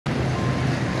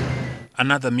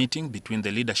Another meeting between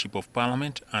the leadership of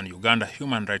Parliament and Uganda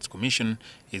Human Rights Commission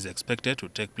is expected to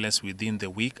take place within the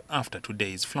week after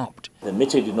today is flopped. The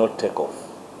meeting did not take off.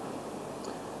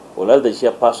 Although the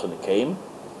chairperson came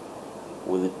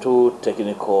with the two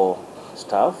technical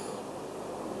staff,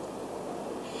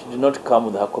 she did not come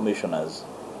with her commissioners.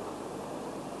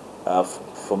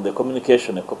 From the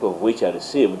communication, a copy of which I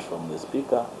received from the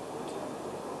Speaker,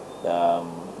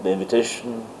 the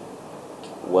invitation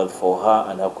was for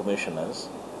her and her commissioners.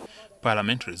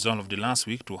 Parliament resolved last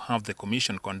week to have the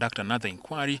Commission conduct another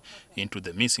inquiry into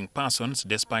the missing persons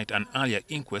despite an earlier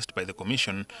inquest by the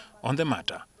Commission on the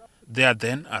matter. There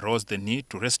then arose the need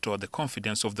to restore the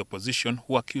confidence of the opposition,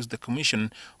 who accused the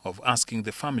Commission of asking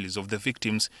the families of the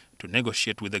victims to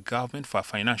negotiate with the government for a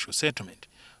financial settlement.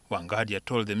 Wangadya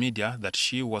told the media that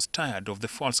she was tired of the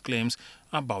false claims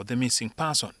about the missing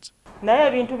persons. Naye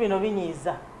ebintu bino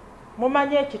binyiiza.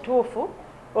 Mumanye ekituufu,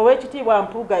 Owekitiibwa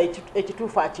Mpuuga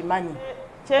ekituufu akimanyi.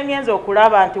 Kyengenza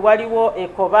okulaba nti waliwo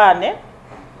ekobaane,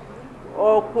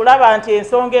 okulaba nti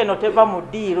ensonga eno teva mu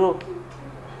ddiiro.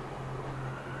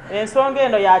 Ensonga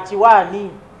eno ya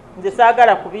kiwaani, nze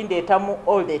saagala kubindeetamu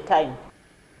all the time.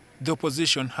 The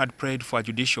opposition had prayed for a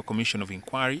judicial commission of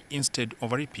inquiry instead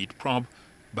of a repeat probe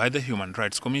by the Human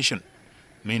Rights Commission.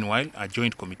 Meanwhile, a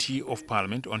joint committee of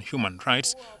Parliament on Human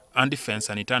Rights and Defence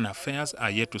and Internal Affairs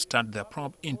are yet to start their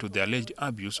probe into the alleged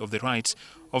abuse of the rights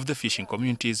of the fishing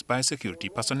communities by security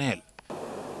personnel.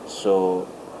 So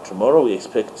tomorrow we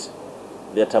expect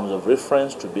their terms of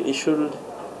reference to be issued,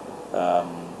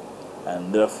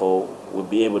 and therefore we'll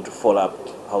be able to follow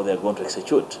up how they're going to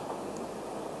execute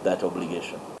that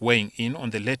obligation. Weighing in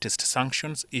on the latest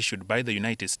sanctions issued by the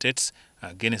United States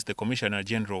against the Commissioner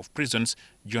General of Prisons,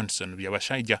 Johnson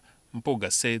Byabashaija,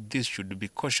 Mpuuga said this should be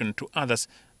cautioned to others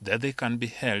that they can be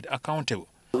held accountable.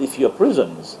 If you're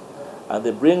prisons and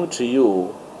they bring to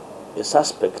you a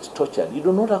suspect tortured, you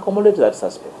do not accommodate that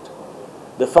suspect.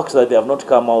 The fact that they have not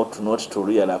come out not to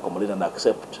really accommodate and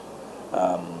accept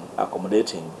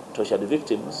accommodating tortured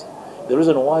victims, the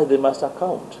reason why they must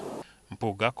account.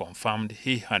 Mpuuga confirmed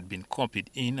he had been copied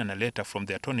in on a letter from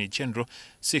the Attorney General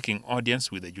seeking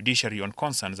audience with the judiciary on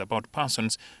concerns about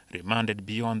persons remanded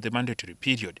beyond the mandatory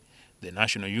period. The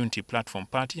National Unity Platform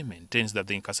Party maintains that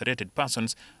the incarcerated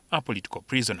persons are political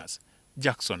prisoners.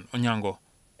 Jackson ONYANGO,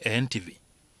 NTV.